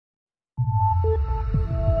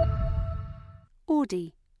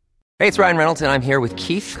Audi. Hey, it's Ryan Reynolds, and I'm here with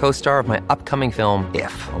Keith, co-star of my upcoming film,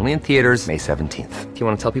 If, only in theaters May 17th. Do you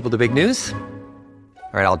want to tell people the big news?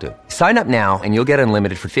 All right, I'll do it. Sign up now and you'll get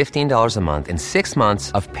unlimited for $15 a month and 6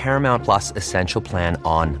 months of Paramount Plus Essential Plan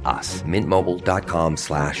on us.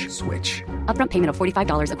 MintMobile.com/switch. Upfront payment of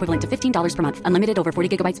 $45 equivalent to $15 per month. Unlimited over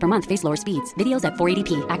 40 gigabytes per month. Face lower speeds. Videos at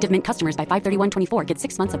 480p. Active Mint customers by 531.24 get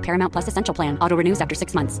 6 months of Paramount Plus Essential Plan. Auto renews after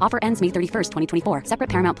 6 months. Offer ends May 31st, 2024. Separate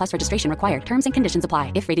Paramount Plus registration required. Terms and conditions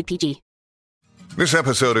apply if rated PG. This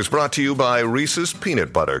episode is brought to you by Reese's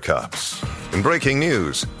Peanut Butter Cups. In breaking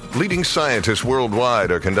news, leading scientists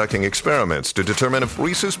worldwide are conducting experiments to determine if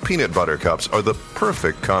Reese's Peanut Butter Cups are the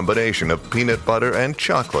perfect combination of peanut butter and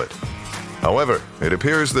chocolate. However, it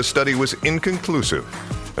appears the study was inconclusive,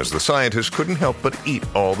 as the scientists couldn't help but eat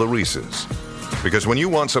all the Reese's. Because when you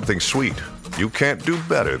want something sweet, you can't do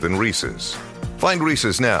better than Reese's. Find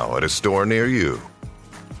Reese's now at a store near you.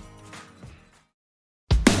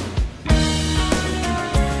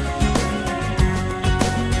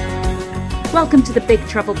 Welcome to the Big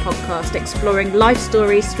Travel Podcast, exploring life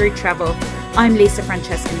stories through travel. I'm Lisa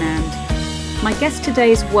Francesca Nand. My guest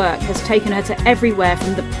today's work has taken her to everywhere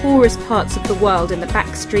from the poorest parts of the world in the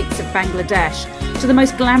back streets of Bangladesh to the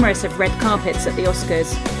most glamorous of red carpets at the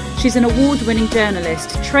Oscars. She's an award-winning journalist,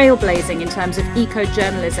 trailblazing in terms of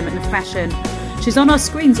eco-journalism and fashion. She's on our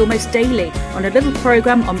screens almost daily on a little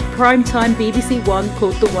programme on primetime BBC One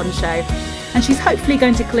called The One Show. And she's hopefully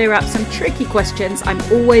going to clear up some tricky questions I'm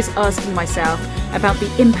always asking myself about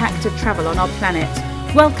the impact of travel on our planet.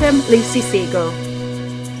 Welcome, Lucy Siegle.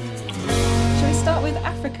 Shall we start with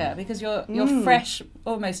Africa? Because you're fresh,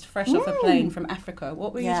 almost fresh off a plane from Africa.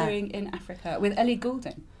 What were you doing in Africa with Ellie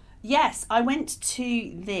Goulding? Yes, I went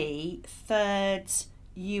to the third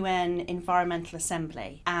UN Environmental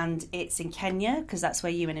Assembly, and it's in Kenya because that's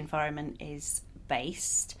where UN Environment is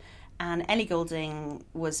based. And Ellie Goulding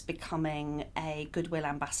was becoming a Goodwill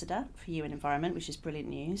Ambassador for UN Environment, which is brilliant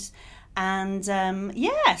news. And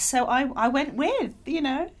so I went with,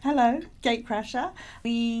 hello, gatecrasher.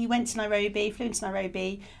 We went to Nairobi, flew into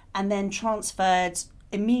Nairobi, and then transferred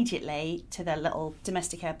immediately to their little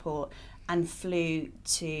domestic airport and flew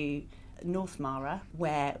to North Mara,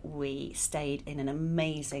 where we stayed in an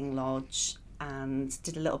amazing lodge and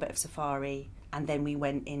did a little bit of safari. And then we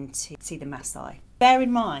went in to see the Maasai. Bear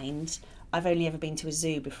in mind, I've only ever been to a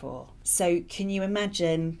zoo before. So can you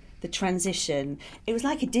imagine the transition? It was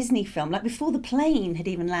like a Disney film. Like before the plane had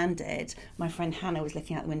even landed, my friend Hannah was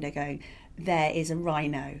looking out the window going, there is a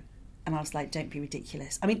rhino. And I was like, don't be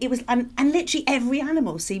ridiculous. I mean, it was, and literally every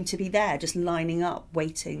animal seemed to be there, just lining up,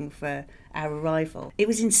 waiting for our arrival. It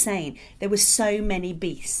was insane. There were so many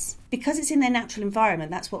beasts. Because it's in their natural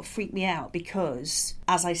environment, that's what freaked me out, because,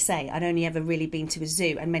 as I say, I'd only ever really been to a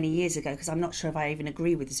zoo, and many years ago, because I'm not sure if I even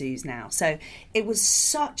agree with zoos now. So it was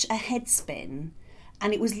such a head spin,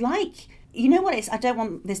 and it was like, you know what it is? I don't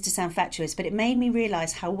want this to sound fatuous, but it made me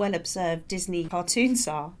realise how well observed Disney cartoons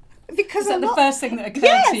are. Because is that the first thing that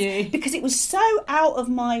occurred to you? Because it was so out of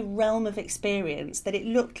my realm of experience that it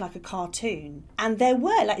looked like a cartoon. And there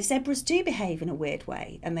were, like, zebras do behave in a weird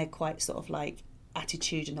way, and they're quite sort of like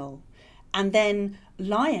attitudinal. And then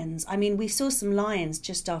lions, I mean, we saw some lions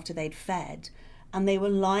just after they'd fed, and they were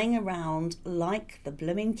lying around like the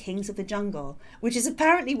blooming kings of the jungle, which is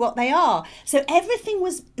apparently what they are. So everything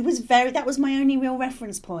was that was my only real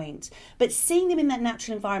reference point. But seeing them in that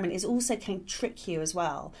natural environment is also can trick you as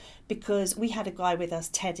well, because we had a guy with us,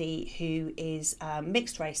 Teddy, who is a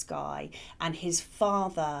mixed race guy, and his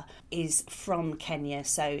father is from Kenya,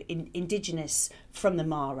 so indigenous from the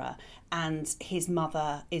Mara, and his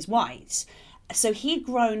mother is white. So he'd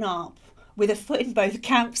grown up with a foot in both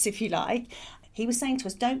camps, if you like. He was saying to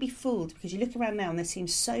us, don't be fooled, because you look around now and there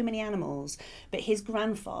seems so many animals, but his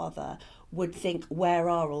grandfather would think, where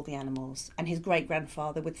are all the animals? And his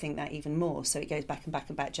great-grandfather would think that even more. So it goes back and back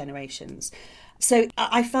and back generations. So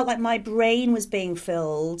I felt like my brain was being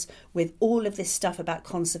filled with all of this stuff about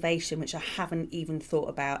conservation, which I haven't even thought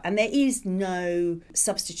about. And there is no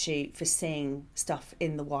substitute for seeing stuff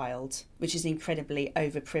in the wild, which is an incredibly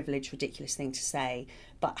overprivileged, ridiculous thing to say.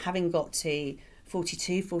 But having got to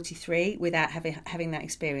 42, 43 without having that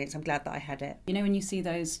experience, I'm glad that I had it. You know, when you see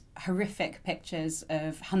those horrific pictures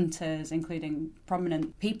of hunters, including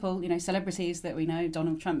prominent people, you know, celebrities that we know,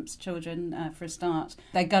 Donald Trump's children, for a start,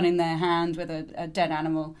 their gun in their hand with a dead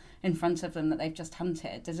animal in front of them that they've just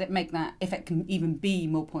hunted. Does it make that, if it can even be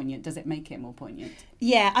more poignant, does it make it more poignant?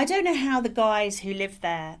 Yeah, I don't know how the guys who live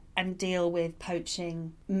there and deal with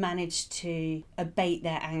poaching manage to abate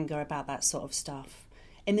their anger about that sort of stuff.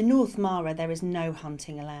 In the North Mara, there is no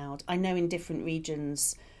hunting allowed. I know in different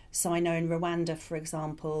regions So I know in Rwanda, for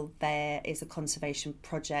example, there is a conservation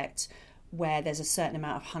project where there's a certain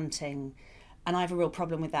amount of hunting, and I have a real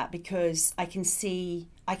problem with that because I can see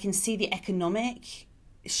the economic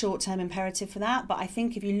short-term imperative for that, but I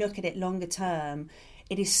think if you look at it longer term,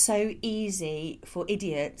 it is so easy for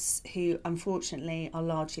idiots who unfortunately are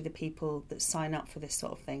largely the people that sign up for this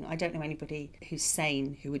sort of thing. I don't know anybody who's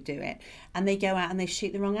sane who would do it. And they go out and they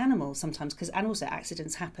shoot the wrong animal sometimes, and also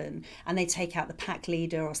accidents happen, and they take out the pack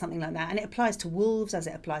leader or something like that. And it applies to wolves as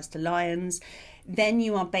it applies to lions. Then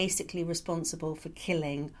you are basically responsible for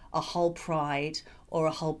killing a whole pride or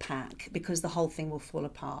a whole pack, because the whole thing will fall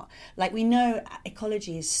apart. Like, we know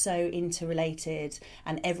ecology is so interrelated,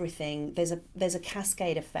 and everything, there's a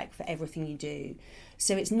cascade effect for everything you do.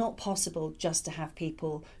 So it's not possible just to have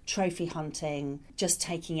people trophy hunting, just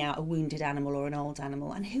taking out a wounded animal or an old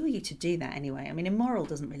animal. And who are you to do that anyway? I mean, immoral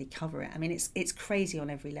doesn't really cover it. I mean, it's crazy on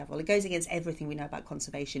every level. It goes against everything we know about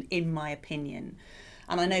conservation, in my opinion.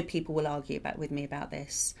 And I know people will argue with me about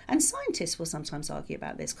this. And scientists will sometimes argue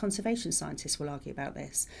about this. Conservation scientists will argue about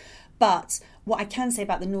this. But what I can say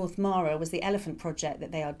about the North Mara was the elephant project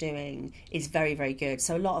that they are doing is very, very good.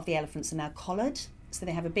 So a lot of the elephants are now collared. So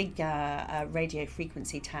they have a big radio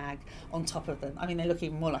frequency tag on top of them. I mean, they look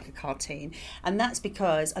even more like a cartoon. And that's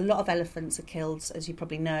because a lot of elephants are killed, as you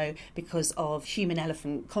probably know, because of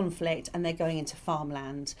human-elephant conflict, and they're going into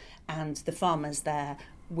farmland. And the farmers there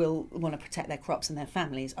will want to protect their crops and their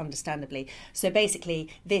families, understandably. So basically,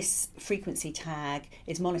 this frequency tag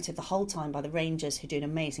is monitored the whole time by the rangers, who do an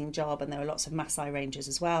amazing job, and there are lots of Maasai rangers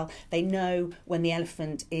as well. They know when the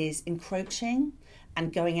elephant is encroaching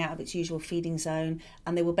and going out of its usual feeding zone,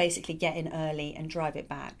 and they will basically get in early and drive it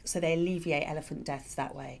back. So they alleviate elephant deaths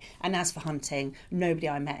that way. And as for hunting, nobody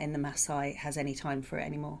I met in the Maasai has any time for it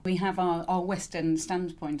anymore. We have our Western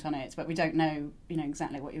standpoint on it, but we don't know,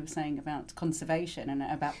 exactly what you were saying about conservation and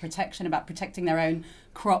about protection, about protecting their own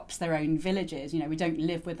crops, their own villages. We don't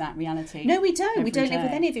live with that reality. No, we don't. We don't live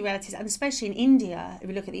with day. any of the realities, and especially in India, if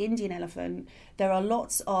we look at the Indian elephant, there are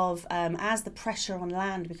lots of, as the pressure on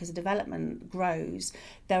land because of development grows,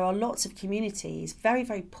 there are lots of communities, very,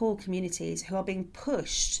 very poor communities, who are being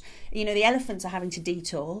pushed. The elephants are having to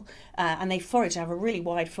detour, and they forage, have a really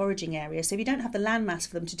wide foraging area. So if you don't have the land mass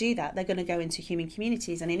for them to do that, they're going to go into human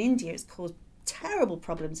communities. And in India, it's caused terrible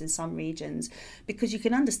problems in some regions, because you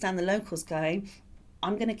can understand the locals going,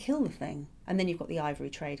 I'm going to kill the thing. And then you've got the ivory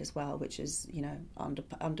trade as well, which is,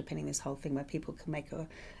 underpinning this whole thing, where people can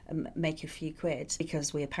make a few quid,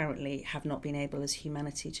 because we apparently have not been able as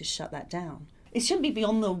humanity to shut that down. It shouldn't be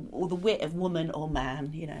beyond the wit of woman or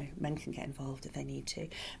man. Men can get involved if they need to.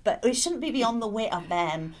 But it shouldn't be beyond the wit of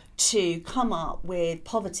them to come up with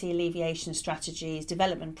poverty alleviation strategies,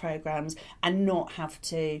 development programmes, and not have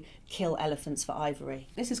to kill elephants for ivory.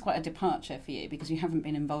 This is quite a departure for you, because you haven't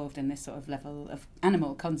been involved in this sort of level of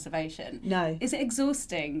animal conservation. No. Is it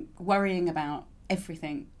exhausting worrying about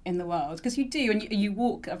everything in the world? Because you do, and you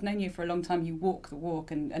walk, I've known you for a long time, you walk the walk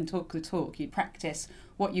and talk the talk, you practice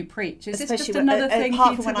what you preach. Is Especially this just another thing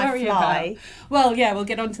for you to worry about? Well, yeah, we'll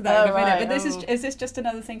get on to that in a minute, but is this just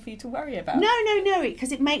another thing for you to worry about? No,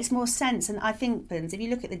 because it makes more sense. And I think, if you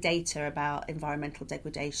look at the data about environmental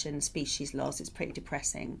degradation, species loss, it's pretty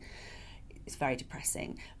depressing. It's very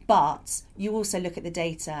depressing. But you also look at the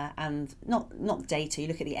data, and not data, you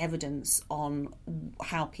look at the evidence on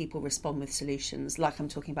how people respond with solutions, like I'm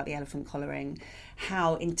talking about the elephant collaring,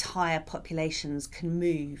 how entire populations can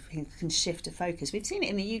move, can shift a focus. We've seen it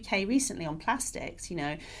in the UK recently on plastics,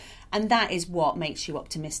 and that is what makes you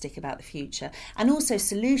optimistic about the future. And also,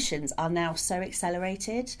 solutions are now so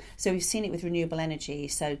accelerated. So we've seen it with renewable energy.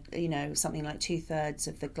 So, something like 2/3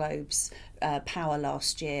 of the globe's power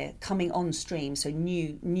last year coming on stream, so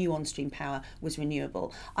new on stream power was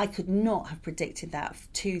renewable. I could not have predicted that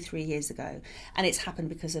 2-3 years ago, and it's happened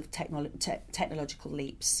because of technological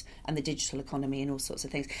leaps and the digital economy and all sorts of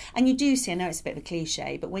things. And you do see, I know it's a bit of a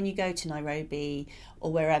cliche, but when you go to Nairobi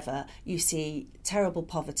or wherever, you see terrible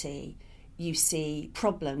poverty, you see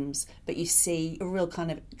problems, but you see a real kind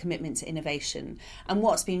of commitment to innovation. And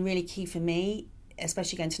what's been really key for me,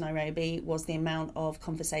 especially going to Nairobi, was the amount of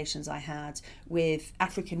conversations I had with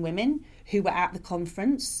African women who were at the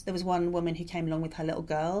conference. There was one woman who came along with her little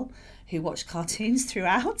girl who watched cartoons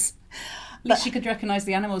throughout. At least she could recognise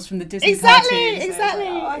the animals from the Disney cartoons.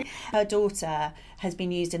 Exactly. Her daughter has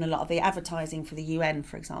been used in a lot of the advertising for the UN,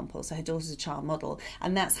 for example. So her daughter's a child model.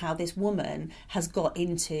 And that's how this woman has got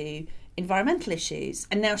into environmental issues.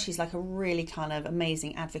 And now she's like a really kind of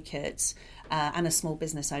amazing advocate and a small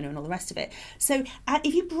business owner and all the rest of it. So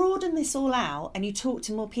if you broaden this all out and you talk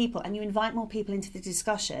to more people and you invite more people into the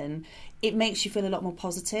discussion, it makes you feel a lot more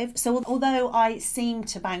positive. So although I seem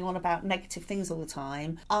to bang on about negative things all the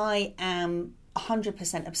time, I am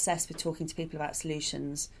 100% obsessed with talking to people about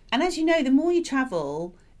solutions. And as you know, the more you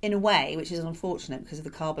travel, in a way, which is unfortunate because of the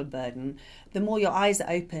carbon burden, the more your eyes are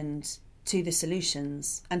opened to the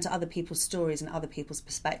solutions and to other people's stories and other people's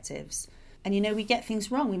perspectives. And, you know, we get things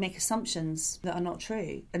wrong. We make assumptions that are not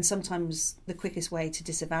true. And sometimes the quickest way to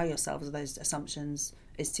disavow yourselves of those assumptions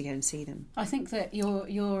is to go and see them. I think that your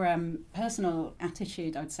personal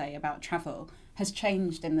attitude, I'd say, about travel has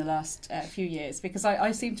changed in the last few years, because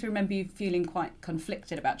I seem to remember you feeling quite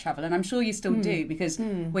conflicted about travel, and I'm sure you still do, because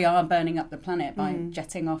we are burning up the planet by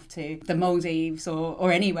jetting off to the Maldives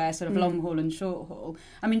or anywhere sort of long haul and short haul.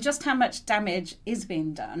 I mean, just how much damage is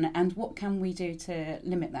being done, and what can we do to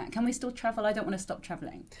limit that? Can we still travel? I don't want to stop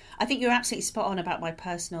travelling. I think you're absolutely spot on about my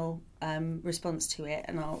personal response to it,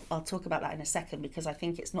 and I'll talk about that in a second, because I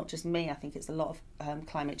think it's not just me, I think it's a lot of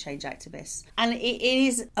climate change activists. And it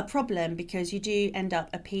is a problem because you do end up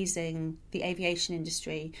appeasing the aviation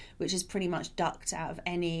industry, which is pretty much ducked out of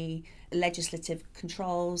any legislative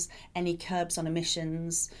controls, any curbs on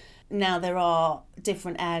emissions. Now, there are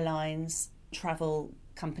different airlines, travel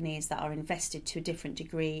companies that are invested to a different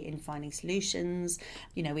degree in finding solutions.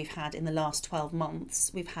 You know, we've had in the last 12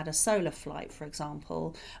 months, we've had a solar flight, for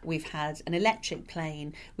example. We've had an electric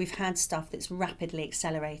plane. We've had stuff that's rapidly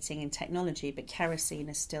accelerating in technology, but kerosene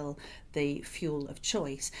is still the fuel of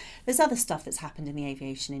choice. There's other stuff that's happened in the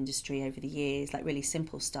aviation industry over the years, like really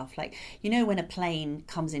simple stuff. Like, you know, when a plane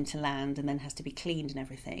comes into land and then has to be cleaned and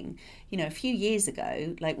everything, you know, a few years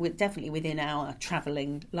ago, like definitely within our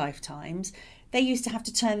travelling lifetimes, they used to have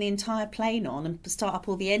to turn the entire plane on and start up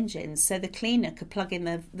all the engines so the cleaner could plug in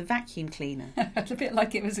the vacuum cleaner. It's a bit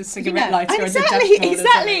like it was a cigarette lighter. Exactly.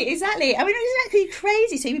 I mean, it's exactly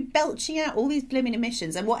crazy. So you'd be belching out all these blooming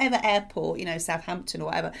emissions, and whatever airport, you know, Southampton or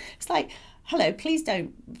whatever, it's like, hello, please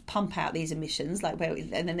don't pump out these emissions,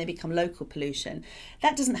 and then they become local pollution.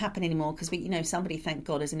 That doesn't happen anymore because somebody, thank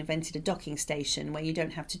God, has invented a docking station where you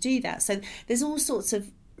don't have to do that. So there's all sorts of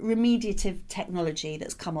remediative technology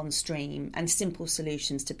that's come on stream and simple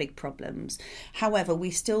solutions to big problems. However, we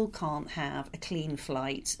still can't have a clean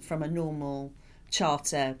flight from a normal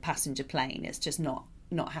charter passenger plane. It's just not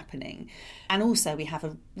happening. And also we have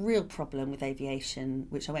a real problem with aviation,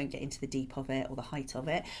 which I won't get into the deep of it or the height of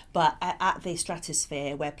it, but at the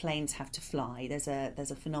stratosphere where planes have to fly, there's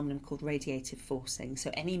a phenomenon called radiative forcing.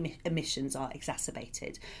 So any emissions are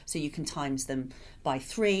exacerbated. So you can times them by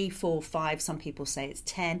 3, 4, 5, some people say it's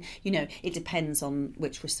 10. You know, it depends on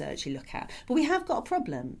which research you look at. But we have got a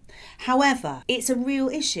problem. However, it's a real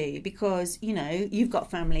issue because, you know, you've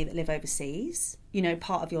got family that live overseas. You know,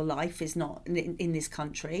 part of your life is not in this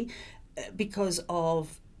country because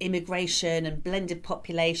of immigration and blended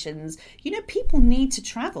populations. You know, people need to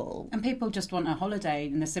travel. And people just want a holiday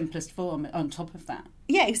in the simplest form on top of that.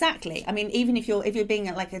 Yeah, exactly. I mean, even if you're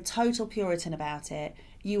being like a total Puritan about it,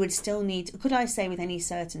 you would still need, could I say with any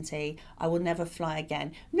certainty, I will never fly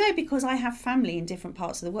again? No, because I have family in different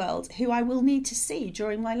parts of the world who I will need to see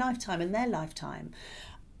during my lifetime and their lifetime.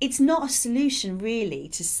 It's not a solution really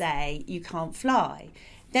to say you can't fly.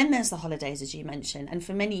 Then there's the holidays, as you mentioned, and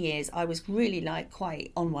for many years I was really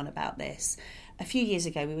quite on one about this. A few years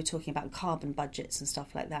ago we were talking about carbon budgets and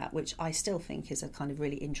stuff like that, which I still think is a kind of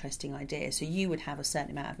really interesting idea. So you would have a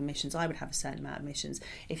certain amount of emissions, I would have a certain amount of emissions.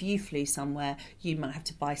 If you flew somewhere, you might have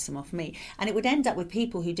to buy some off me. And it would end up with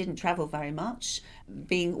people who didn't travel very much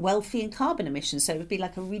being wealthy in carbon emissions. So it would be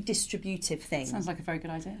like a redistributive thing. Sounds like a very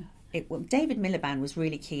good idea. David Miliband was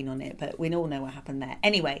really keen on it, but we all know what happened there.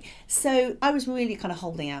 Anyway, so I was really kind of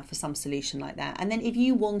holding out for some solution like that. And then if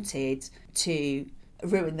you wanted to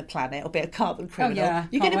ruin the planet or be a carbon criminal,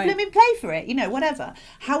 you're going to blooming pay for it, you know, whatever.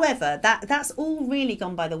 However, that's all really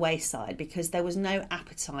gone by the wayside because there was no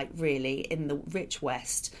appetite really in the rich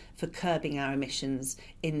West for curbing our emissions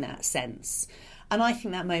in that sense. And I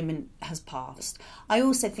think that moment has passed. I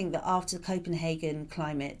also think that after the Copenhagen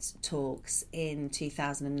climate talks in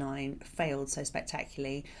 2009 failed so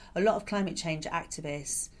spectacularly, a lot of climate change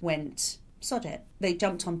activists went, sod it. They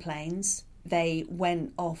jumped on planes. They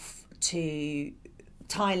went off to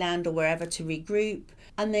Thailand or wherever to regroup.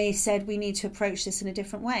 And they said, we need to approach this in a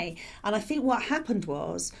different way. And I think what happened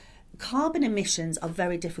was Carbon emissions are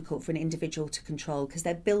very difficult for an individual to control because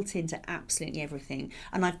they're built into absolutely everything.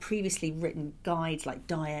 And I've previously written guides like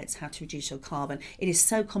diets, how to reduce your carbon. It is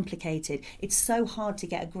so complicated. It's so hard to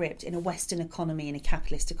get a grip in a Western economy, in a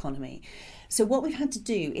capitalist economy. So what we've had to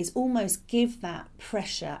do is almost give that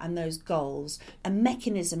pressure and those goals a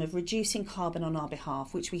mechanism of reducing carbon on our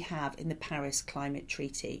behalf, which we have in the Paris Climate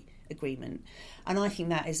Treaty Agreement. And I think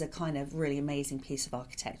that is a kind of really amazing piece of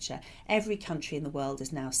architecture. Every country in the world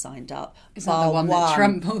is now signed up. Is that the one that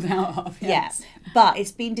Trump pulled out of? Yes. Yeah. But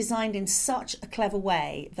it's been designed in such a clever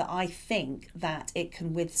way that I think that it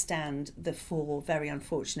can withstand the 4 very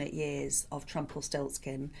unfortunate years of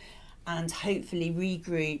Trumpelstiltskin and hopefully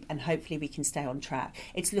regroup, and hopefully we can stay on track.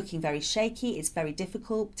 It's looking very shaky. It's very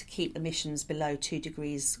difficult to keep emissions below 2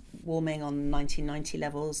 degrees warming on 1990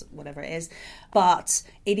 levels, whatever it is, but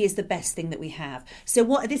it is the best thing that we have. So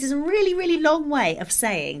this is a really, really long way of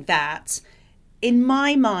saying that in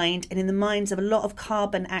my mind and in the minds of a lot of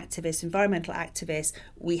carbon activists, environmental activists,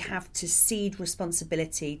 we have to cede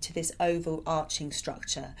responsibility to this overarching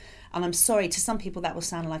structure. And I'm sorry, to some people that will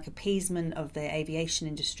sound like appeasement of the aviation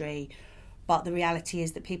industry, but the reality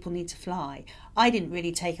is that people need to fly. I didn't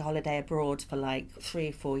really take a holiday abroad for like 3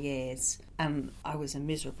 or 4 years, and I was a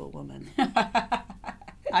miserable woman.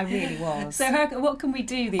 I really was. So what can we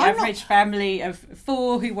do, the average family of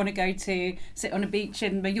 4 who want to go to sit on a beach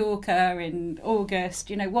in Mallorca in August?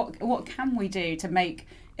 You know, what can we do to make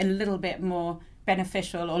it a little bit more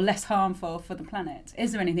beneficial or less harmful for the planet?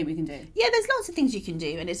 Is there anything we can do? Yeah, there's lots of things you can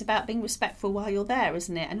do, and it's about being respectful while you're there,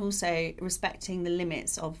 isn't it? And also respecting the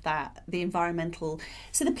limits of that, the environmental.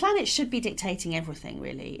 So the planet should be dictating everything,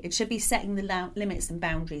 really. It should be setting the limits and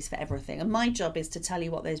boundaries for everything. And my job is to tell you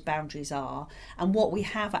what those boundaries are and what we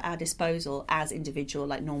have at our disposal as individual,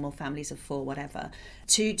 like normal families of 4, whatever,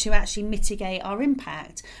 to actually mitigate our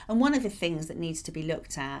impact. And one of the things that needs to be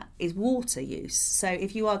looked at is water use. So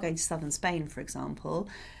if you are going to southern Spain, for example,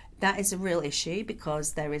 that is a real issue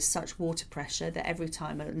because there is such water pressure that every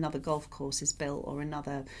time another golf course is built or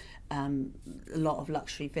another a lot of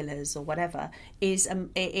luxury villas or whatever, it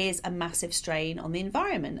is a massive strain on the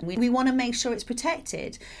environment. We want to make sure it's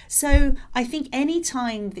protected. So I think any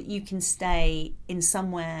time that you can stay in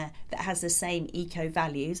somewhere that has the same eco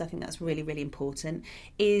values, I think that's really, really important,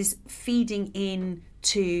 is feeding in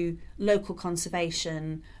to local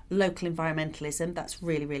conservation, local environmentalism. That's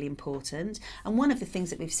really, really important. And one of the things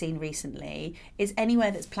that we've seen recently is anywhere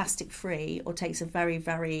that's plastic free or takes a very,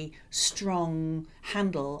 very strong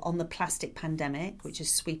handle on the plastic pandemic, which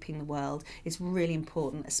is sweeping the world, is really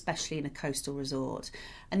important, especially in a coastal resort.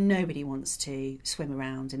 And nobody wants to swim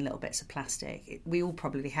around in little bits of plastic. We all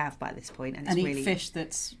probably have by this point. And it's eat really fish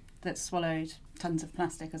that's swallowed tons of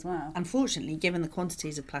plastic as well. Unfortunately, given the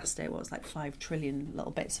quantities of plastic, it's like 5 trillion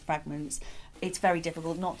little bits of fragments, it's very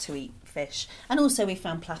difficult not to eat fish. And also we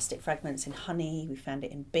found plastic fragments in honey, we found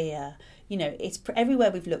it in beer. You know, it's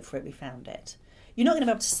everywhere we've looked for it, we found it. You're not going to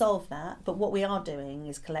be able to solve that, but what we are doing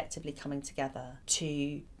is collectively coming together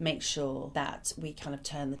to make sure that we kind of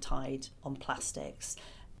turn the tide on plastics.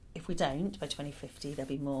 If we don't, by 2050, there'll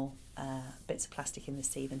be more bits of plastic in the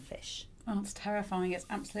sea than fish. Oh, it's terrifying. It's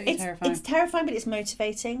absolutely terrifying. It's terrifying, but it's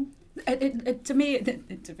motivating. To me,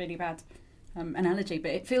 it's a really bad analogy,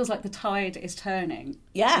 but it feels like the tide is turning.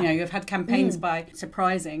 Yeah. You know, you've had campaigns by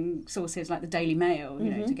surprising sources like the Daily Mail,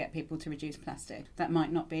 you know, to get people to reduce plastic. That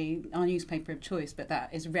might not be our newspaper of choice, but that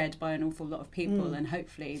is read by an awful lot of people, and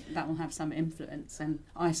hopefully that will have some influence. And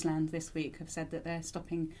Iceland this week have said that they're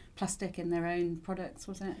stopping plastic in their own products,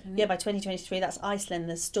 was it? Yeah, by 2023, that's Iceland,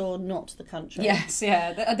 the store, not the country. Yes,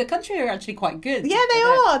 yeah. The country are actually quite good. Yeah,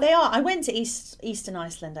 they are. I went to Eastern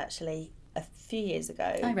Iceland, actually, a few years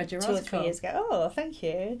ago. I read your 2 or article. 3 years ago. Oh, thank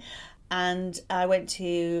you. And I went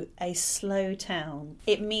to a slow town.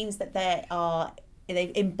 It means that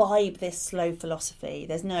they've imbibed this slow philosophy.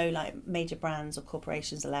 There's no like major brands or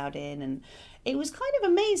corporations allowed in, and it was kind of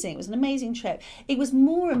amazing. It was an amazing trip. It was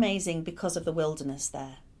more amazing because of the wilderness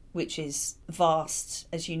there, which is vast,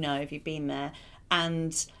 as you know, if you've been there.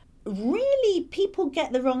 And really, people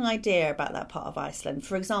get the wrong idea about that part of Iceland.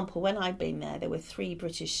 For example, when I'd been there were 3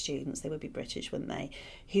 British students, they would be British, wouldn't they,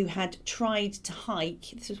 who had tried to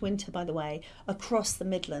hike, this was winter by the way, across the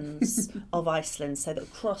Midlands of Iceland, so that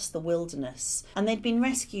across the wilderness. And they'd been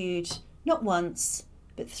rescued not once,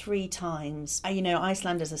 but 3 times. You know,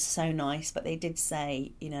 Icelanders are so nice, but they did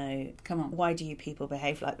say, you know, come on, why do you people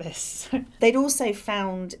behave like this? They'd also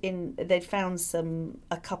found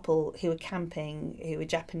a couple who were camping, who were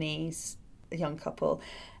Japanese, a young couple,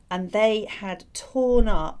 and they had torn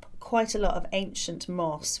up quite a lot of ancient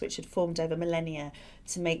moss which had formed over millennia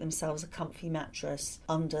to make themselves a comfy mattress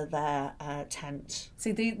under their tent.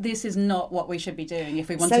 See, this is not what we should be doing if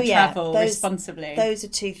we want to travel responsibly. Those are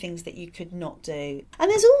two things that you could not do. And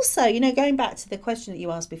there's also, you know, going back to the question that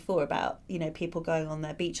you asked before about, you know, people going on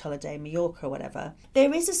their beach holiday in Mallorca or whatever,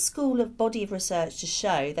 there is a school of body of research to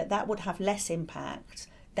show that would have less impact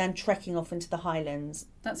than trekking off into the highlands.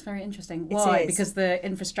 That's very interesting. Why? Because the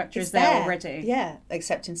infrastructure is there already. Yeah,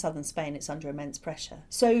 except in southern Spain it's under immense pressure.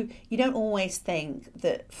 So you don't always think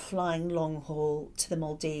that flying long haul to the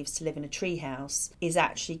Maldives to live in a treehouse is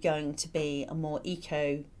actually going to be a more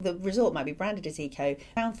eco... The resort might be branded as eco.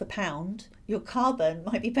 Pound for pound, your carbon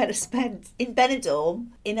might be better spent in Benidorm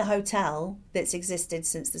in a hotel that's existed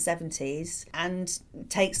since the 70s and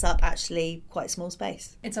takes up actually quite small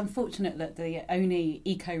space. It's unfortunate that the only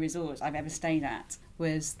eco resort I've ever stayed at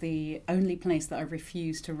was the only place that I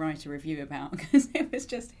refused to write a review about because it was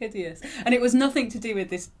just hideous. And it was nothing to do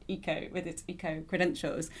with its eco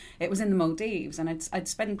credentials. It was in the Maldives, and I'd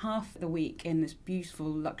spent half the week in this beautiful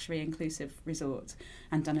luxury inclusive resort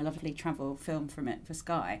and done a lovely travel film from it for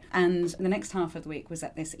Sky. And the next half of the week was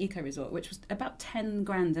at this eco resort, which was about 10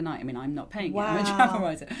 grand a night. I mean, I'm not paying it, I'm a travel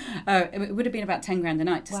writer. It would have been about 10 grand a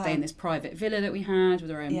night to stay in this private villa that we had with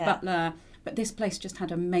our own butler. But this place just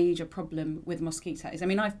had a major problem with mosquitoes. I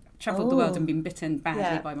mean, I've travelled the world and been bitten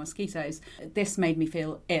badly by mosquitoes. This made me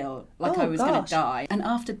feel ill, like I was going to die. And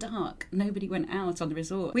after dark, nobody went out on the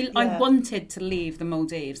resort. I wanted to leave the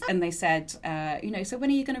Maldives, and they said, so when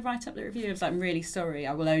are you going to write up the review? I was like, I'm really sorry,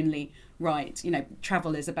 I will only write,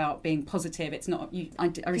 travel is about being positive. It's not,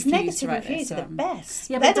 I refuse to write reviews this. Are the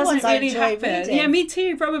best. Yeah, but it doesn't really happen. Yeah, me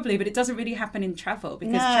too, probably, but it doesn't really happen in travel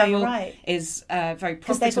because travel is very profitable.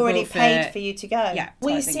 Because they've already paid for you to go. Yeah.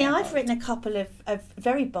 Well, you see, I've written a couple of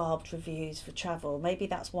very barbed reviews for travel. Maybe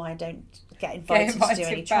that's why I don't get invited to do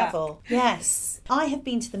any travel. Yes. I have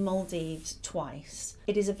been to the Maldives twice.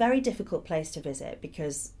 It is a very difficult place to visit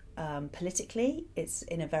because politically it's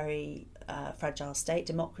in a very fragile state.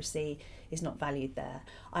 Democracy is not valued there.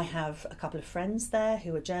 I have a couple of friends there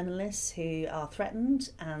who are journalists who are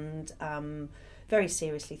threatened and very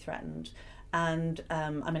seriously threatened. And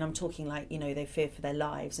I'm talking like, they fear for their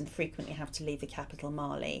lives and frequently have to leave the capital,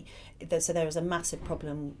 Mali. So there is a massive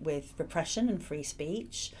problem with repression and free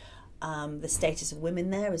speech. The status of women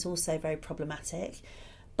there is also very problematic.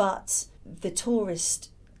 But the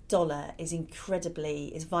tourist dollar is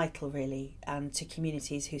vital really, to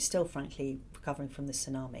communities who still frankly recovering from the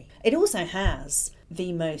tsunami. It also has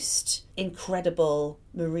the most incredible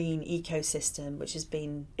marine ecosystem, which has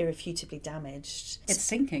been irrefutably damaged. It's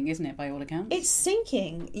sinking, isn't it, by all accounts? It's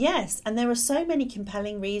sinking, yes. And there are so many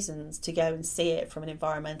compelling reasons to go and see it from an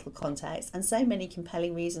environmental context and so many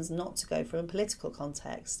compelling reasons not to go from a political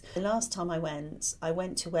context. The last time I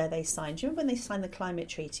went to where they signed, do you remember when they signed the climate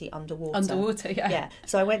treaty underwater? Underwater, yeah. Yeah,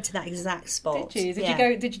 so I went to that exact spot. Did you?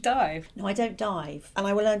 Did you dive? No, I don't dive. And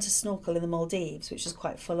I will learn to snorkel in the Maldives, which is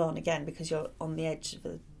quite full on, again, because you're on the edge of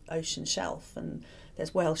the ocean shelf and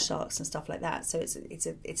there's whale sharks and stuff like that. So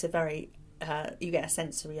it's a very you get a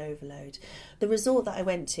sensory overload. The resort that I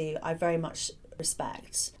went to, I very much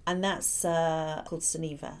respect, and that's called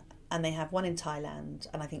Suniva. And they have one in Thailand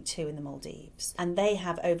and I think 2 in the Maldives. And they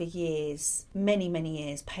have over years, many, many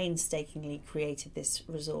years, painstakingly created this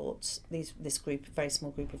resort, this group, very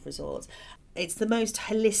small group of resorts. It's the most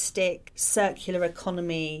holistic, circular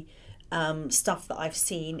economy stuff that I've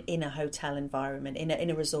seen in a hotel environment, in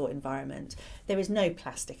a resort environment. There is no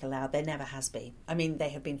plastic allowed. There never has been. I mean, they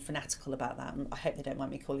have been fanatical about that. And I hope they don't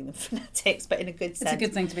mind me calling them fanatics, but in a good sense. It's a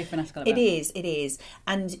good thing to be fanatical about. It is.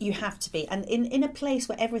 And you have to be. And in a place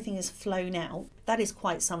where everything is flown out, that is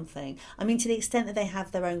quite something. I mean, to the extent that they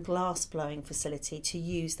have their own glass blowing facility to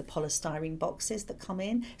use the polystyrene boxes that come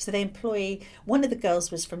in. So they employ, one of the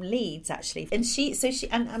girls was from Leeds actually.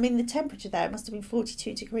 And I mean, the temperature there, it must have been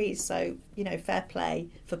 42 degrees. So, fair play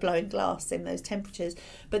for blowing glass in those temperatures.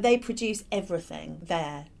 But they produce everything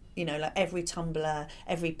there. Like every tumbler,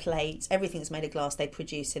 every plate, everything's made of glass they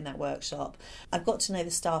produce in that workshop. I've got to know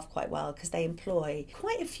the staff quite well because they employ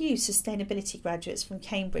quite a few sustainability graduates from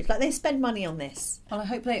Cambridge. Like, they spend money on this. Well, I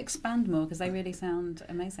hope they expand more because they really sound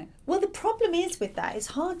amazing. Well, the problem is with that, it's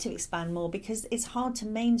hard to expand more because it's hard to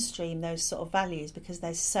mainstream those sort of values because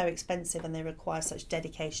they're so expensive and they require such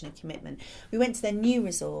dedication and commitment. We went to their new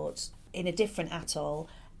resort in a different atoll,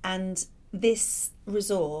 and this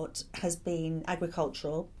resort has been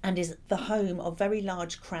agricultural and is the home of very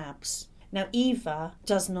large crabs. Now, Eva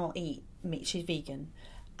does not eat meat. She's vegan.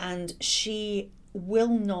 And she will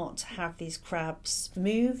not have these crabs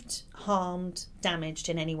moved, harmed, damaged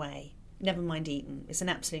in any way. never mind eaten. It's an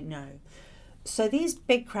absolute no. So these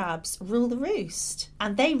big crabs rule the roost,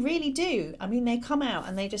 and they really do. I mean, they come out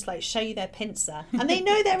and they just like show you their pincer, and they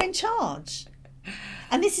know they're in charge.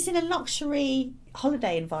 And this is in a luxury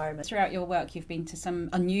holiday environment. Throughout your work, you've been to some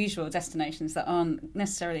unusual destinations that aren't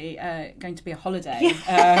necessarily going to be a holiday.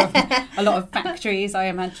 Yeah. A lot of factories, I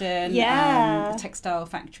imagine. Yeah. Textile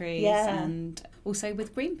factories. Yeah. And also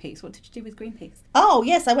with Greenpeace. What did you do with Greenpeace? Oh,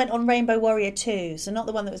 yes, I went on Rainbow Warrior 2. So not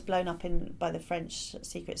the one that was blown up by the French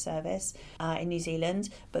Secret Service in New Zealand,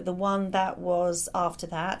 but the one that was after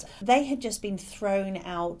that. They had just been thrown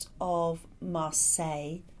out of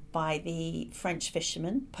Marseille by the French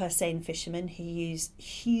fishermen, Purseine fishermen, who use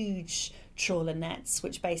huge trawler nets,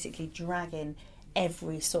 which basically drag in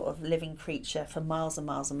every sort of living creature for miles and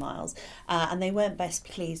miles and miles. And they weren't best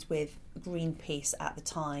pleased with Greenpeace at the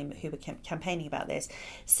time, who were campaigning about this.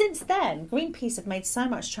 Since then, Greenpeace have made so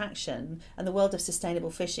much traction, and the world of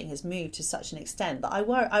sustainable fishing has moved to such an extent that I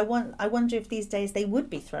wonder if these days they would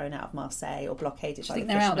be thrown out of Marseille or blockaded. I think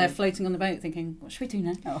they're out there floating on the boat, thinking, "What should we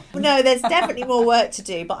do now?" No, there's definitely more work to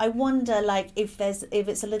do. But I wonder, like, if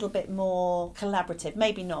it's a little bit more collaborative.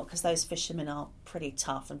 Maybe not, because those fishermen are pretty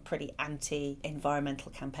tough and pretty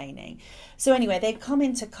anti-environmental campaigning. So anyway, they come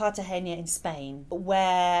into Cartagena in Spain,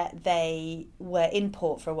 where they were in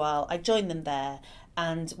port for a while. I joined them there,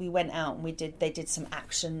 and we went out and they did some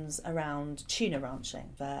actions around tuna ranching,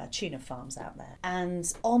 tuna farms out there.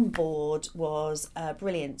 And on board was a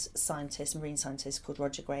brilliant scientist, marine scientist called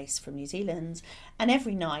Roger Grace from New Zealand. And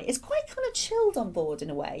every night, it's quite kind of chilled on board in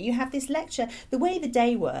a way. You have this lecture. The way the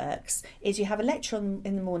day works is you have a lecture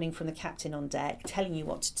in the morning from the captain on deck, telling you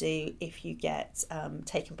what to do if you get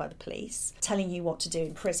taken by the police, telling you what to do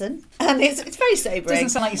in prison. And it's very sobering. Doesn't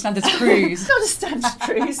sound like your standard cruise. It's not a standard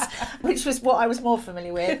cruise, which was what I was more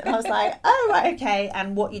familiar with. And I was like, oh, right, okay.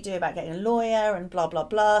 And what you do about getting a lawyer and blah, blah,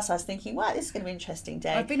 blah. So I was thinking, wow, this is going to be an interesting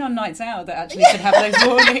day. I've been on nights out that actually should have those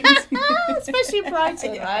warnings. Especially in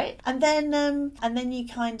Brighton, right? And then you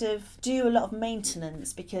kind of do a lot of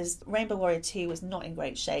maintenance, because Rainbow Warrior 2 was not in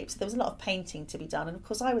great shape. So there was a lot of painting to be done. And of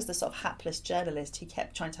course, I was the sort of hapless journalist who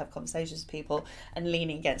kept trying to have conversations with people and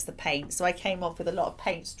leaning against the paint. So I came off with a lot of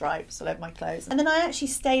paint stripes all over my clothes. And then I actually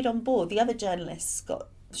stayed on board. The other journalists got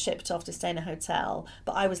shipped off to stay in a hotel,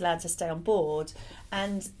 but I was allowed to stay on board.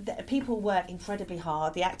 And people work incredibly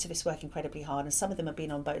hard, the activists work incredibly hard, and some of them have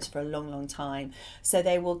been on boats for a long, long time. So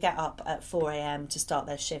they will get up at 4 a.m. to start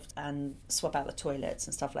their shift and swap out the toilets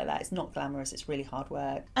and stuff like that. It's not glamorous, it's really hard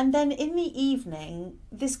work. And then in the evening,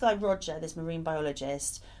 this guy Roger, this marine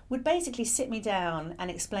biologist, would basically sit me down and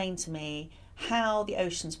explain to me how the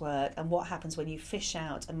oceans work and what happens when you fish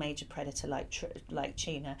out a major predator like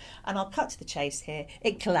tuna. And I'll cut to the chase here.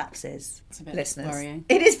 It collapses. It's a bit listeners. Worrying.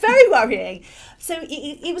 It is very worrying. So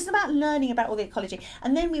it was about learning about all the ecology.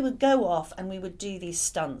 And then we would go off and we would do these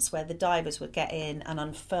stunts where the divers would get in and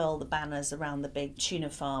unfurl the banners around the big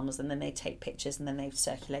tuna farms, and then they'd take pictures and then they'd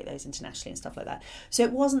circulate those internationally and stuff like that. So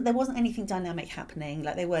there wasn't anything dynamic happening,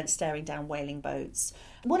 like they weren't staring down whaling boats.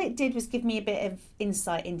 What it did was give me a bit of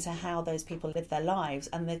insight into how those people live their lives.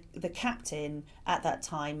 And the captain at that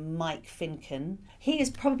time, Mike Finken, he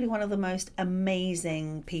is probably one of the most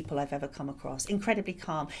amazing people I've ever come across. Incredibly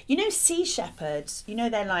calm. You know, Sea Shepherds, you know,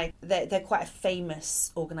 they're quite a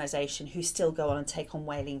famous organisation who still go on and take on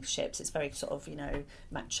whaling ships. It's very sort of, you know,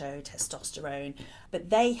 macho, testosterone.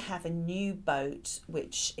 But they have a new boat,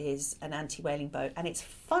 which is an anti-whaling boat, and it's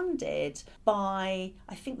funded by,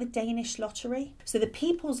 I think, the Danish lottery. So the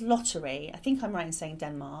People's Lottery, I think I'm right in saying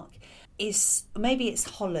Denmark, maybe it's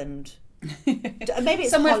Holland. Maybe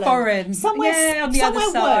it's somewhere Holland. Foreign. Somewhere on the other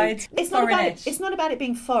side. It's not about it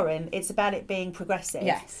being foreign. It's about it being progressive.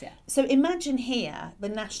 Yes, yeah. So imagine here the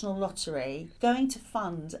National Lottery going to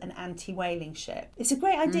fund an anti-whaling ship. It's a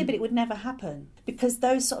great idea, but it would never happen, because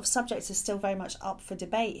those sort of subjects are still very much up for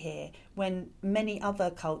debate here, when many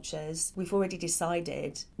other cultures, we've already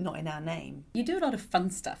decided, not in our name. You do a lot of fun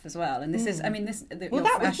stuff as well, and this is, I mean, your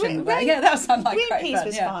that fashion was work. Yeah, that sounds like Greenpeace great fun.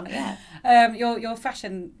 was fun, yeah. Your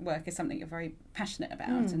fashion work is something you're very passionate about,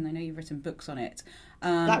 and I know you've written books on it.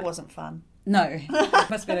 That wasn't fun. No, it must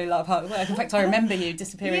have been a lot of hard work. In fact, I remember you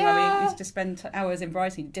disappearing when we used to spend hours in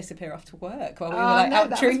Brighton. You'd disappear after work while we were out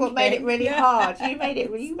that drinking. Was what made it really hard. You made it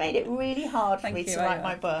really hard for me to write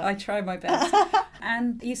my book. I try my best.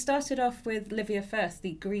 And you started off with Livia Firth,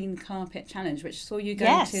 the Green Carpet Challenge, which saw you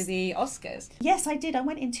go to the Oscars. Yes, I did. I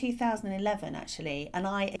went in 2011 actually, and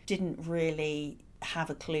I didn't really have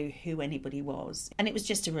a clue who anybody was, and it was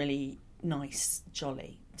just a really nice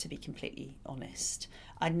jolly, to be completely honest.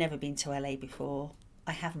 I'd never been to LA before.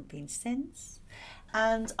 I haven't been since.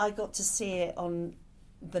 And I got to see it on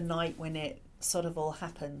the night when it sort of all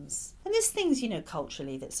happens. And there's things,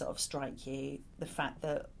 culturally that sort of strike you. The fact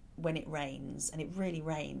that when it rains, and it really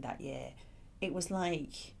rained that year, it was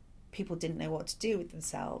like people didn't know what to do with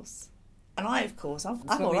themselves. And I, of course, I'm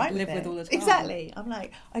all right with it. Live with all the time. Exactly. I'm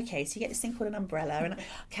like, okay, so you get this thing called an umbrella, and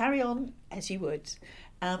carry on as you would.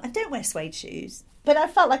 And don't wear suede shoes. But I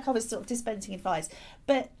felt like I was sort of dispensing advice.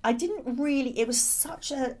 But I didn't really, it was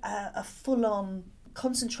such a full-on,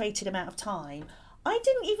 concentrated amount of time. I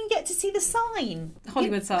didn't even get to see the sign.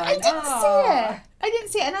 Hollywood sign. I didn't see it. I didn't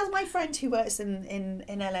see it. And as my friend who works in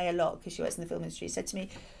LA a lot, because she works in the film industry, said to me,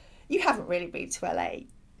 you haven't really been to LA.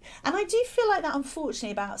 And I do feel like that,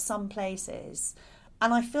 unfortunately, about some places.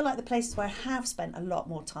 And I feel like the places where I have spent a lot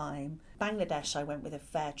more time, Bangladesh, I went with a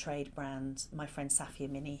fair trade brand, my friend Safia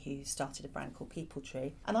Mini, who started a brand called People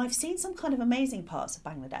Tree. And I've seen some kind of amazing parts of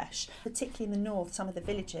Bangladesh, particularly in the north, some of the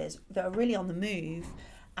villages that are really on the move,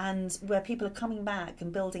 and where people are coming back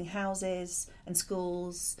and building houses and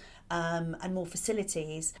schools and more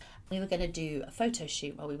facilities. We were going to do a photo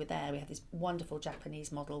shoot while we were there. We had this wonderful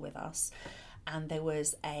Japanese model with us, and there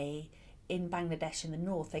was in Bangladesh in the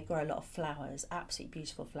north, they grow a lot of flowers, absolutely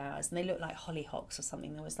beautiful flowers, and they look like hollyhocks or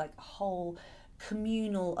something. There was like a whole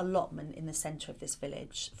communal allotment in the centre of this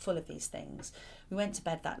village full of these things. We went to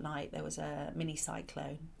bed that night. There was a mini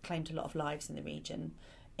cyclone, claimed a lot of lives in the region.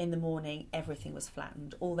 In the morning, everything was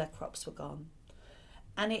flattened. All their crops were gone.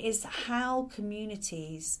 And it is how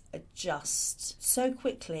communities adjust so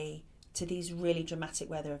quickly to these really dramatic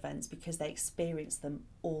weather events because they experience them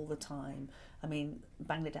all the time. I mean,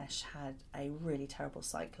 Bangladesh had a really terrible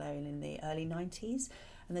cyclone in the early 90s,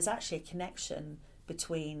 and there's actually a connection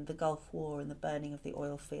between the Gulf War and the burning of the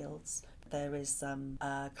oil fields. There is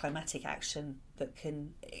climatic action that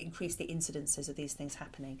can increase the incidences of these things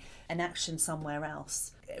happening. An action somewhere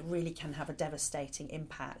else really can have a devastating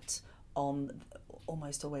impact on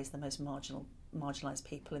almost always the most marginalised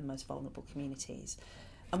people in the most vulnerable communities.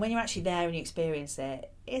 And when you're actually there and you experience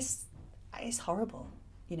it, it's horrible.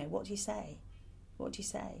 What do you say? What do you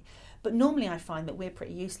say? But normally I find that we're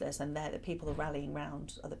pretty useless, and the people are rallying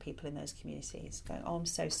around other people in those communities going, oh, I'm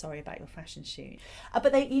so sorry about your fashion shoot.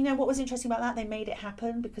 But they, what was interesting about that? They made it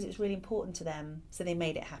happen because it's really important to them. So they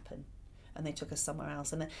made it happen and they took us somewhere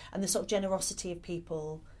else. And the sort of generosity of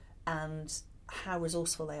people and how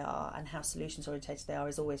resourceful they are and how solutions orientated they are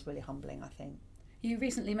is always really humbling, I think. You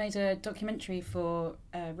recently made a documentary for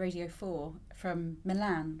Radio 4 from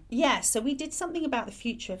Milan. Yeah, so we did something about the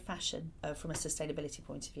future of fashion from a sustainability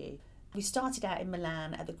point of view. We started out in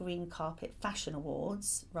Milan at the Green Carpet Fashion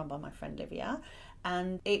Awards, run by my friend Livia,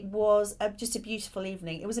 and it was just a beautiful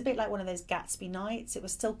evening. It was a bit like one of those Gatsby nights. It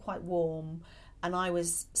was still quite warm, and I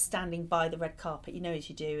was standing by the red carpet, as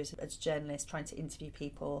you do as a journalist, trying to interview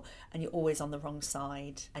people, and you're always on the wrong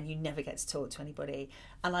side, and you never get to talk to anybody.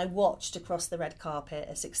 And I watched across the red carpet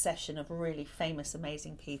a succession of really famous,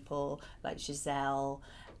 amazing people like Giselle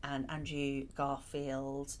and Andrew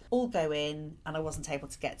Garfield all go in, and I wasn't able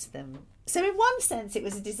to get to them. So in one sense, it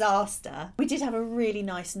was a disaster. We did have a really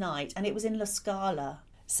nice night, and it was in La Scala.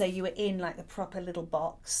 So you were in like the proper little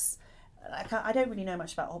box. I don't really know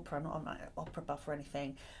much about opera. I'm not an opera buff or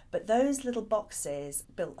anything. But those little boxes,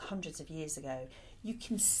 built hundreds of years ago, you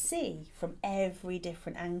can see from every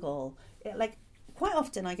different angle. Quite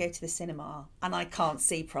often I go to the cinema and I can't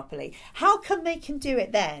see properly. How come they can do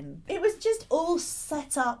it then? It was just all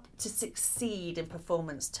set up to succeed in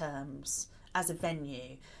performance terms as a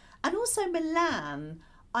venue. And also Milan,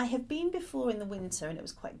 I have been before in the winter and it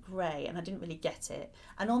was quite grey and I didn't really get it.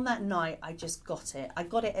 And on that night, I just got it. I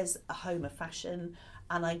got it as a home of fashion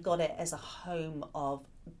and I got it as a home of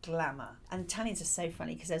glamour. And Italians are so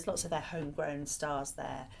funny because there's lots of their homegrown stars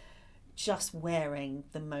there just wearing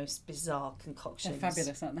the most bizarre concoctions. They're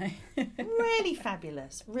fabulous, aren't they? Really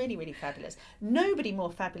fabulous. Really, really fabulous. Nobody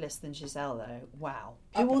more fabulous than Giselle, though. Wow.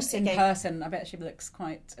 In person, I bet she looks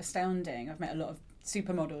quite astounding. I've met a lot of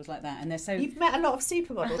supermodels like that, and they're so... You've met a lot of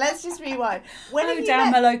supermodels. Let's just rewind. When have you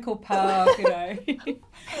down met... my local park, No,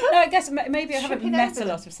 I guess maybe I haven't met a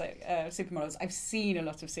lot of supermodels. I've seen a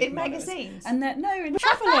lot of supermodels. In magazines? And in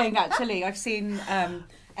travelling, actually. I've seen...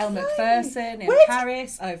 Elle Macpherson in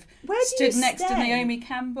Paris. I've stood next to Naomi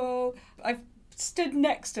Campbell. I've stood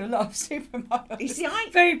next to a lot of supermodels. You see,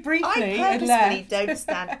 very briefly. I purposefully don't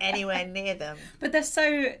stand anywhere near them. But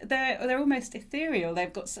they're almost ethereal.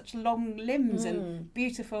 They've got such long limbs and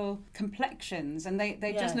beautiful complexions, and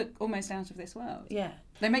they just look almost out of this world. Yeah.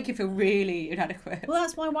 They make you feel really inadequate. Well,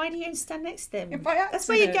 that's why do you stand next to them? By accident. That's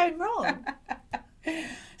where you're going wrong.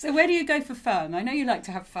 So where do you go for fun? I know you like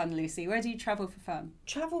to have fun, Lucy. Where do you travel for fun?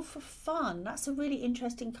 Travel for fun? That's a really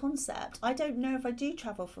interesting concept. I don't know if I do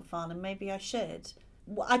travel for fun, and maybe I should.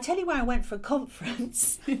 Well, I tell you where I went for a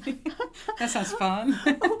conference. That sounds fun.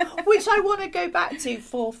 Which I want to go back to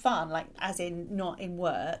for fun, like as in not in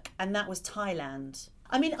work, and that was Thailand.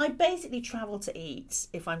 I mean, I basically travel to eat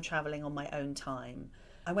if I'm travelling on my own time.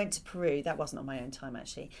 I went to Peru, that wasn't on my own time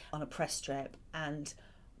actually, on a press trip, and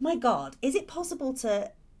my God, is it possible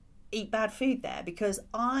to eat bad food there? Because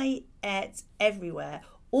I ate everywhere,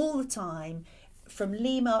 all the time, from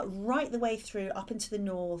Lima right the way through, up into the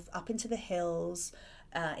north, up into the hills,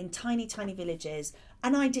 in tiny, tiny villages,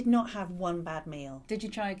 and I did not have one bad meal. Did you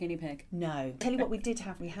try a guinea pig? No. Tell you what we did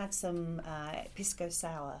have, we had some pisco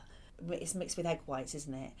sour. It's mixed with egg whites,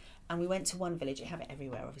 isn't it? And we went to one village, you have it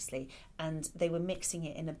everywhere obviously, and they were mixing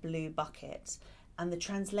it in a blue bucket, and the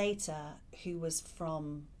translator, who was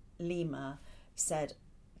from Lima, said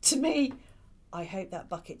to me, I hope that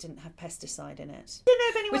bucket didn't have pesticide in it. I don't know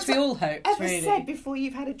if anyone's Which we all hoped, ever really. said before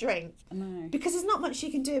you've had a drink. No. Because there's not much you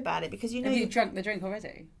can do about it, because you know... Have you drunk the drink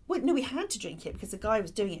already? Well, no, we had to drink it because the guy was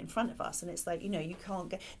doing it in front of us, and it's like, you know, you can't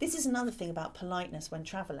go... This is another thing about politeness when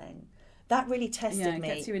travelling. That really tested me.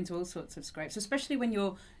 Yeah, it gets you into all sorts of scrapes, especially when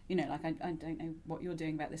you're, you know, like I don't know what you're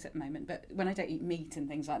doing about this at the moment, but when I don't eat meat and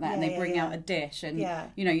things like that, and they bring out a dish, and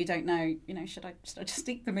you know, you don't know, you know, should I just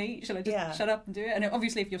eat the meat? Should I just shut up and do it? And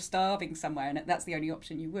obviously, if you're starving somewhere, and that's the only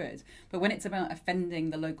option, you would. But when it's about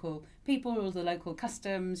offending the local people or the local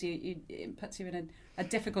customs, it puts you in a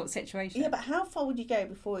difficult situation. Yeah, but how far would you go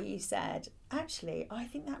before you said, actually, I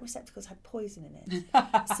think that receptacle's had poison in it,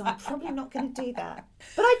 so I'm probably not going to do that.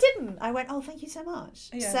 But I didn't. I went, oh, thank you so much.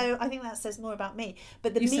 Yeah. So I think that says more about me.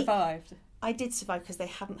 But the you meat, survived. I did survive because they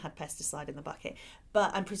hadn't had pesticide in the bucket,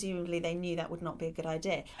 and presumably they knew that would not be a good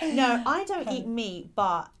idea. No, I don't eat meat,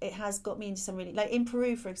 but it has got me into some really, like in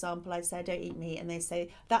Peru, for example, I'd say I don't eat meat, and they say,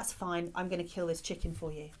 that's fine, I'm going to kill this chicken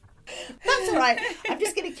for you. That's all right. I'm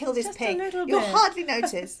just going to kill this pig. You'll hardly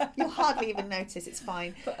notice. You'll hardly even notice. It's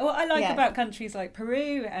fine. But what I like about countries like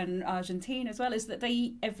Peru and Argentina as well is that they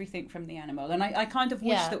eat everything from the animal. And I kind of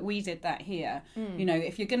wish that we did that here. You know,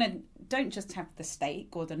 if you're going to, don't just have the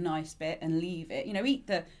steak or the nice bit and leave it. You know, eat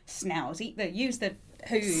the snout, use the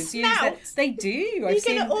hooves. They do. Are you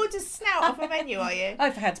going to order snout off a menu, are you?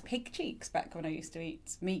 I've had pig cheeks back when I used to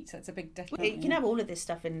eat meat. So it's a big difference. You can have all of this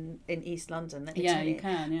stuff in East London. Yeah, you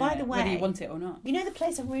can. Yeah. By the way, whether you want it or not. You know, the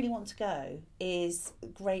place I really want to go is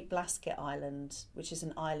Great Blasket Island, which is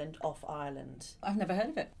an island off Ireland. I've never heard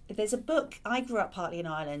of it. There's a book. I grew up partly in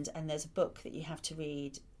Ireland, and there's a book that you have to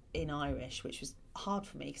read in Irish, which was hard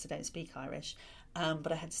for me because I don't speak Irish,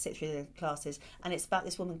 but I had to sit through the classes, and it's about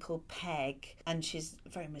this woman called Peg, and she's a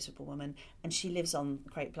very miserable woman, and she lives on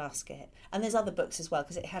Great Blasket. And there's other books as well,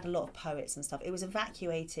 because it had a lot of poets and stuff. It was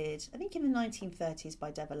evacuated, I think in the 1930s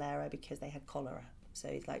by De Valera, because they had cholera. So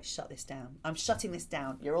he's like, shut this down. I'm shutting this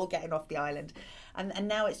down. You're all getting off the island. And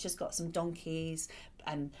now it's just got some donkeys,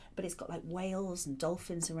 but it's got like whales and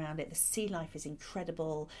dolphins around it. The sea life is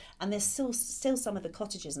incredible. And there's still some of the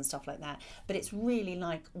cottages and stuff like that. But it's really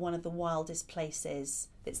like one of the wildest places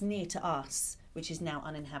that's near to us, which is now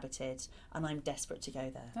uninhabited, and I'm desperate to go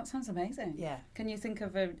there. That sounds amazing. Yeah. Can you think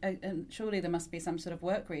of surely there must be some sort of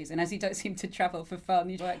work reason, as you don't seem to travel for fun.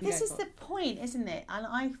 This is the point, isn't it? And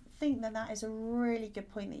I think that is a really good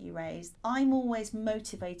point that you raised. I'm always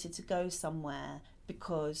motivated to go somewhere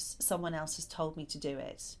because someone else has told me to do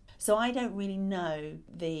it. So I don't really know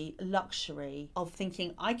the luxury of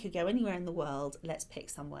thinking I could go anywhere in the world, let's pick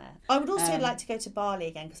somewhere. I would also like to go to Bali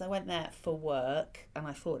again because I went there for work and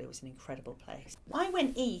I thought it was an incredible place. I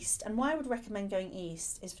went east, and why I would recommend going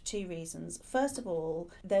east is for two reasons. First of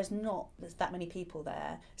all, there's that many people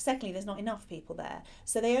there. Secondly, there's not enough people there.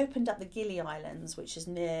 So they opened up the Gili Islands, which is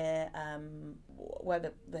near where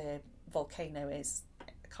the volcano is.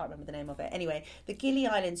 Can't remember the name of it. Anyway, the Gili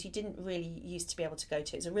Islands you didn't really used to be able to go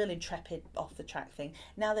to. It's a real intrepid off the track thing.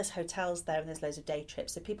 Now there's hotels there and there's loads of day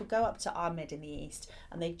trips. So people go up to Ahmed in the east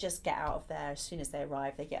and they just get out of there as soon as they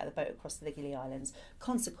arrive. They get out of the boat across to the Gili Islands.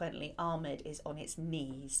 Consequently, Ahmed is on its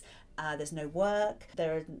knees. There's no work.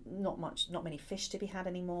 There are not many fish to be had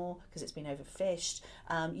anymore because it's been overfished.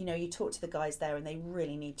 You talk to the guys there and they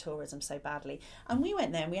really need tourism so badly. And we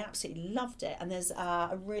went there and we absolutely loved it. And there's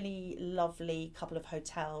a really lovely couple of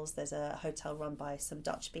hotels. There's a hotel run by some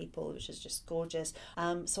Dutch people, which is just gorgeous.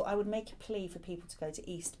 So I would make a plea for people to go to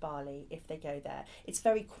East Bali if they go there. It's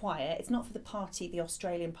very quiet. It's not for the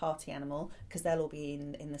Australian party animal, because they'll all be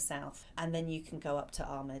in the south. And then you can go up to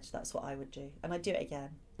Ahmed. That's what I would do. And I'd do it again.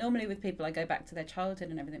 Normally with people, I go back to their childhood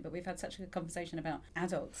and everything, but we've had such a good conversation about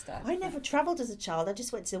adult stuff. I never travelled as a child. I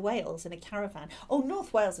just went to Wales in a caravan. Oh,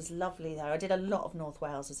 North Wales is lovely though. I did a lot of North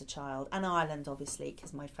Wales as a child, and Ireland obviously,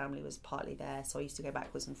 because my family was partly there, so I used to go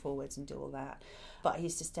backwards and forwards and do all that. But I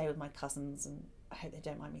used to stay with my cousins, and I hope they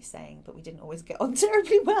don't mind me saying, but we didn't always get on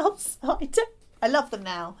terribly well, so I love them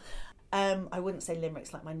now. I wouldn't say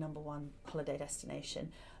Limerick's like my number one holiday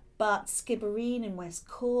destination, but Skibbereen in West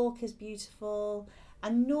Cork is beautiful.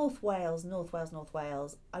 And North Wales.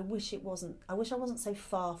 I wish I wasn't so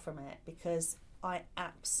far from it, because I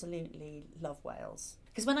absolutely love Wales.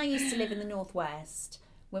 Because when I used to live in the Northwest,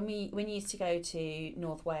 when you used to go to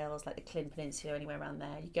North Wales, like the Clyn Peninsula or anywhere around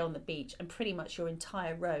there, you go on the beach and pretty much your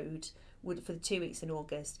entire road would, for the 2 weeks in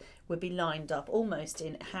August, would be lined up almost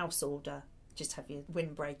in house order. Just have your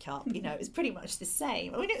windbreak up, it was pretty much the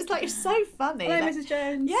same. I mean, it was like so funny. Hello, like, Mrs.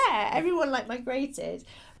 Jones. Yeah, everyone like migrated.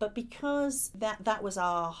 But because that was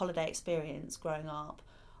our holiday experience growing up,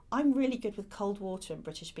 I'm really good with cold water and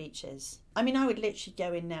British beaches. I mean, I would literally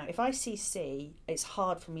go in now. If I see sea, it's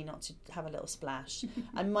hard for me not to have a little splash.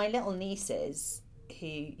 And my little nieces,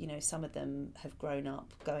 who, some of them have grown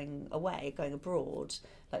up going abroad,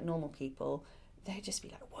 like normal people, they'd just be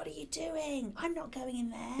like, what are you doing? I'm not going in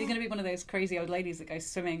there. You're going to be one of those crazy old ladies that goes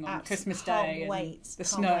swimming on Christmas Day Can't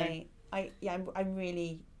snow. Wait. I'm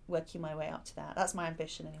really working my way up to that. That's my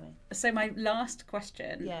ambition anyway. So my last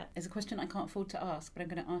question is a question I can't afford to ask, but I'm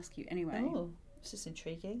going to ask you anyway. Oh, this is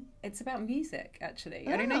intriguing. It's about music, actually.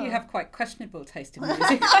 I don't know, you have quite questionable taste in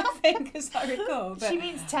music, I think, as I recall. But, she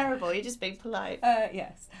means terrible. You're just being polite.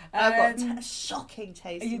 Yes. I've got shocking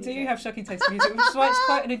taste. You do have shocking taste in music, which is why it's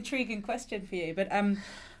quite an intriguing question for you. But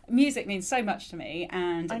music means so much to me,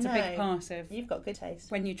 and it's a big part of... You've got good taste.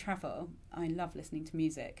 When you travel, I love listening to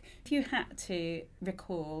music. If you had to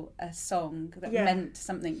recall a song that meant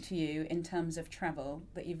something to you in terms of travel,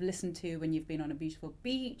 that you've listened to when you've been on a beautiful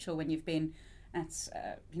beach, or when you've been at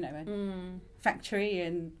a factory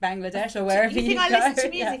in Bangladesh, or wherever you go. I listen to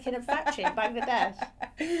music in a factory in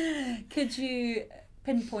Bangladesh? Could you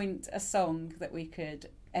pinpoint a song that we could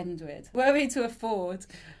end with? Were we to afford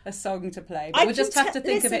a song to play, but we'll just have to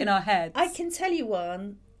think of it in our heads. I can tell you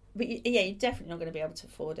one, but you're definitely not going to be able to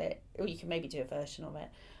afford it, or you can maybe do a version of it.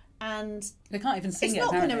 And we can't even sing it. It's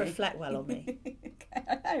not going to reflect well on me.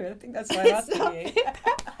 I know. I think that's why I'm asking you.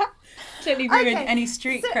 Totally ruin any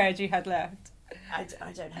street cred you had left.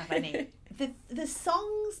 I don't have any. The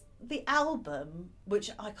songs, the album,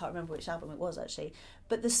 which I can't remember which album it was actually,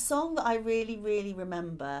 but the song that I really, really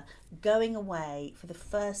remember going away for the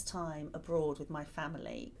first time abroad with my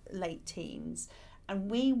family, late teens,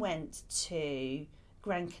 and we went to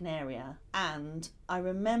Gran Canaria, and I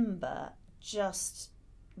remember just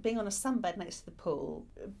being on a sunbed next to the pool.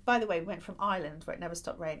 By the way, we went from Ireland, where it never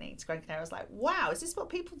stopped raining, to Gran Canaria. I was like, wow, is this what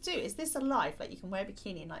people do? Is this a life? Like, you can wear a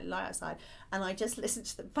bikini and like lie outside. And I just listened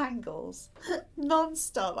to the Bangles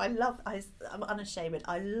non-stop. I'm unashamed.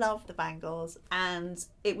 I love the Bangles. And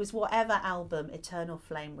it was whatever album Eternal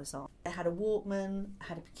Flame was on. I had a Walkman, I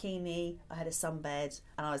had a bikini, I had a sunbed,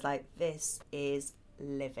 and I was like, this is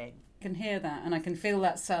living. I can hear that, and I can feel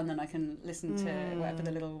that sun, and I can listen to whatever the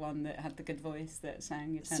little one that had the good voice that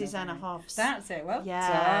sang Eternal Susanna Flame. Hoffs. That's it. Well,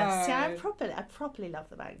 yeah. See, I properly love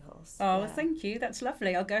the Bangles. Oh, well, thank you. That's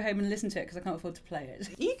lovely. I'll go home and listen to it because I can't afford to play it.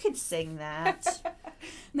 You could sing that.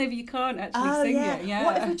 Maybe you can't actually sing it. Yeah.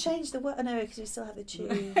 What if we change the word? Oh, no, because we still have the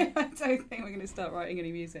tune. I don't think we're going to start writing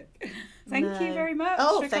any music. Thank you very much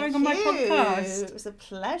for going on my podcast. It was a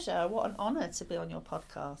pleasure. What an honour to be on your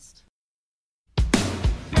podcast.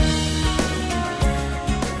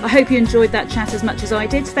 I hope you enjoyed that chat as much as I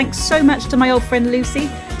did. Thanks so much to my old friend Lucy,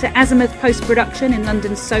 to Azimuth Post Production in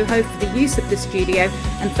London Soho for the use of the studio,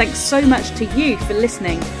 and thanks so much to you for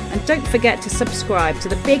listening. And don't forget to subscribe to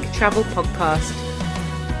the Big Travel Podcast.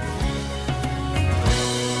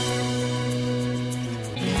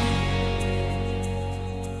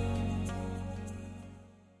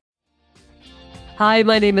 Hi,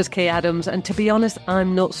 my name is Kay Adams, and to be honest,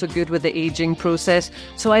 I'm not so good with the ageing process,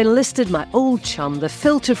 so I enlisted my old chum, the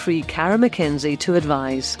filter-free Cara McKenzie, to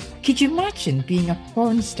advise. Could you imagine being a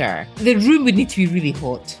porn star? The room would need to be really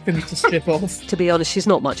hot for me to strip off. To be honest, she's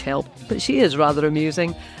not much help, but she is rather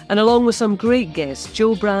amusing. And along with some great guests,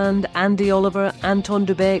 Joe Brand, Andy Oliver, Anton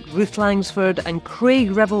Dubeck, Ruth Langsford and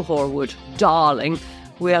Craig Revel-Horwood, darling,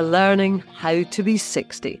 we are learning how to be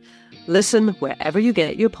 60. Listen wherever you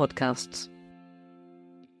get your podcasts.